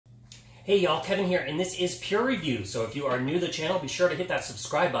Hey y'all, Kevin here, and this is Purereviews. So if you are new to the channel, be sure to hit that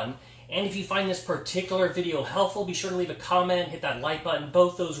subscribe button. And if you find this particular video helpful, be sure to leave a comment, hit that like button.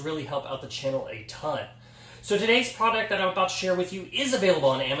 Both those really help out the channel a ton. So today's product that I'm about to share with you is available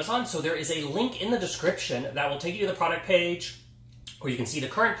on Amazon. So there is a link in the description that will take you to the product page where you can see the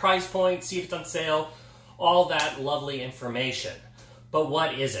current price point, see if it's on sale, all that lovely information. But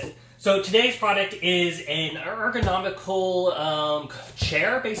what is it? So today's product is an ergonomical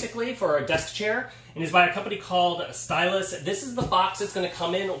chair, basically, for a desk chair, and is by a company called Sytas. This is the box it's going to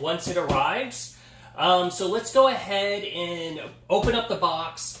come in once it arrives. So let's go ahead and open up the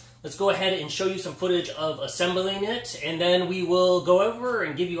box. Let's go ahead and show you some footage of assembling it, and then we will go over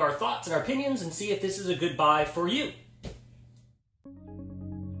and give you our thoughts and our opinions and see if this is a good buy for you.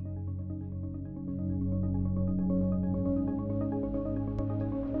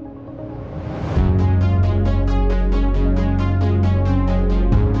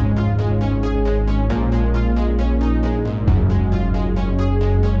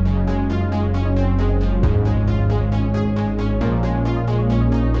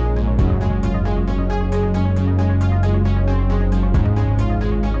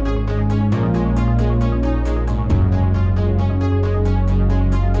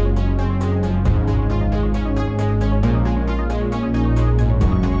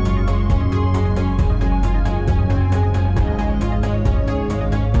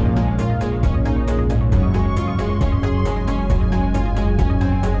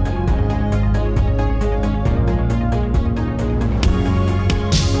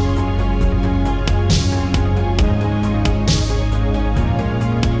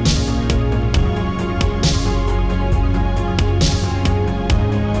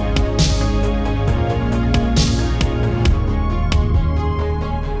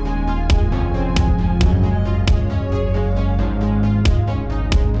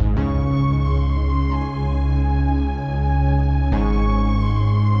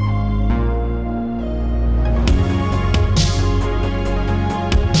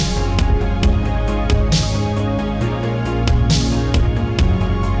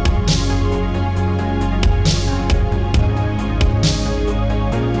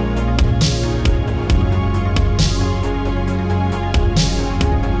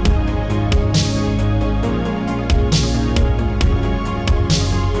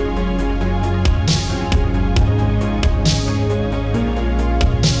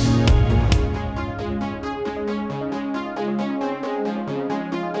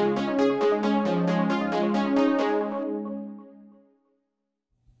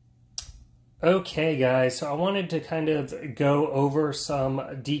 Okay guys, so I wanted to kind of go over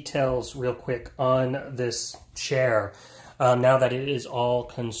some details real quick on this chair now that it is all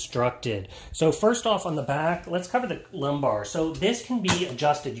constructed. So first off, on the back, let's cover the lumbar. So this can be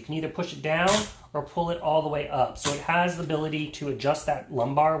adjusted. You can either push it down or pull it all the way up. So it has the ability to adjust that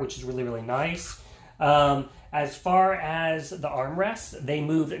lumbar, which is really, really nice. As far as the armrests, they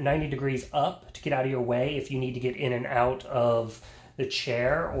move 90 degrees up to get out of your way if you need to get in and out of the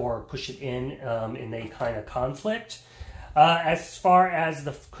chair or push it in a kind of conflict. As far as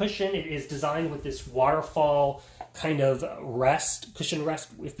the cushion, it is designed with this waterfall kind of cushion rest,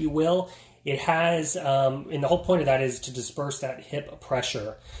 if you will. It has, and the whole point of that is to disperse that hip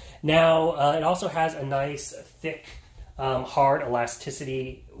pressure. Now, it also has a nice, thick, hard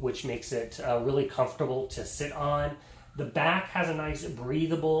elasticity, which makes it really comfortable to sit on. The back has a nice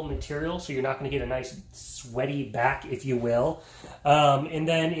breathable material, so you're not going to get a nice sweaty back, if you will. And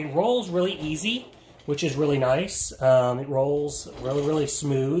then it rolls really easy, which is really nice. It rolls really, really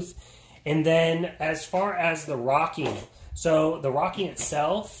smooth. And then as far as the rocking, so the rocking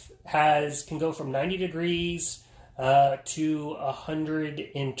itself can go from 90 degrees to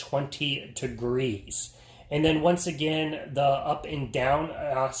 120 degrees. And then once again, the up and down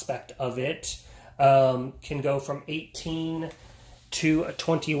aspect of it can go from 18 to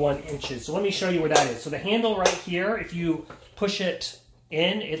 21 inches. So let me show you where that is. So the handle right here, if you push it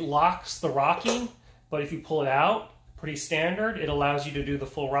in, it locks the rocking, but if you pull it out, pretty standard, it allows you to do the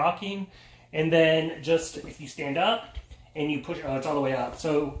full rocking. And then just if you stand up and you push, oh, it's all the way up.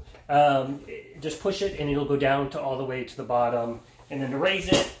 So just push it and it'll go down to all the way to the bottom. And then to raise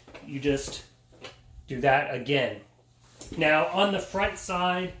it, you just do that again. Now on the front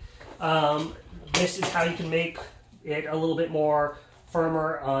side, this is how you can make it a little bit more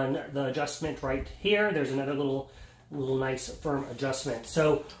firmer on the adjustment right here. There's another little nice firm adjustment.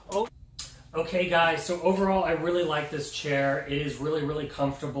 So, okay guys, so overall I really like this chair. It is really, really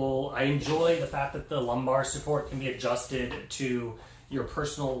comfortable. I enjoy the fact that the lumbar support can be adjusted to your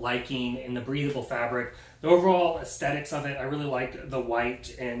personal liking and the breathable fabric. the overall aesthetics of it, I really like the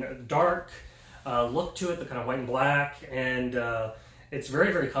white and dark look to it, the kind of white and black, and it's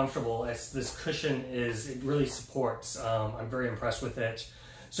very, very comfortable. As this cushion it really supports. I'm very impressed with it.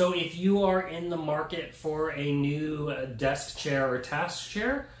 So if you are in the market for a new desk chair or task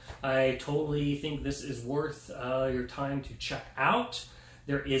chair, I totally think this is worth your time to check out.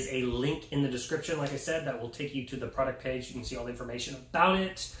 There is a link in the description, like I said, that will take you to the product page. You can see all the information about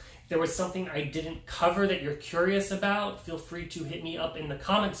it. If there was something I didn't cover that you're curious about, feel free to hit me up in the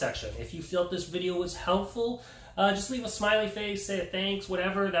comment section. If you felt this video was helpful, just leave a smiley face, say a thanks,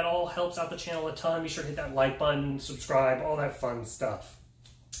 whatever. That all helps out the channel a ton. Be sure to hit that like button, subscribe, all that fun stuff.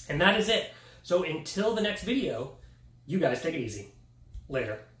 And that is it. So until the next video, you guys take it easy.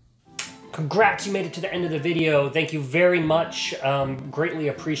 Later. Congrats, you made it to the end of the video. Thank you very much. Greatly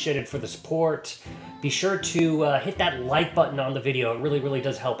appreciated for the support. Be sure to hit that like button on the video. It really, really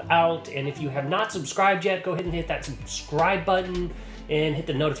does help out. And if you have not subscribed yet, go ahead and hit that subscribe button and hit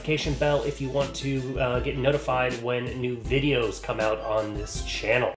the notification bell if you want to get notified when new videos come out on this channel.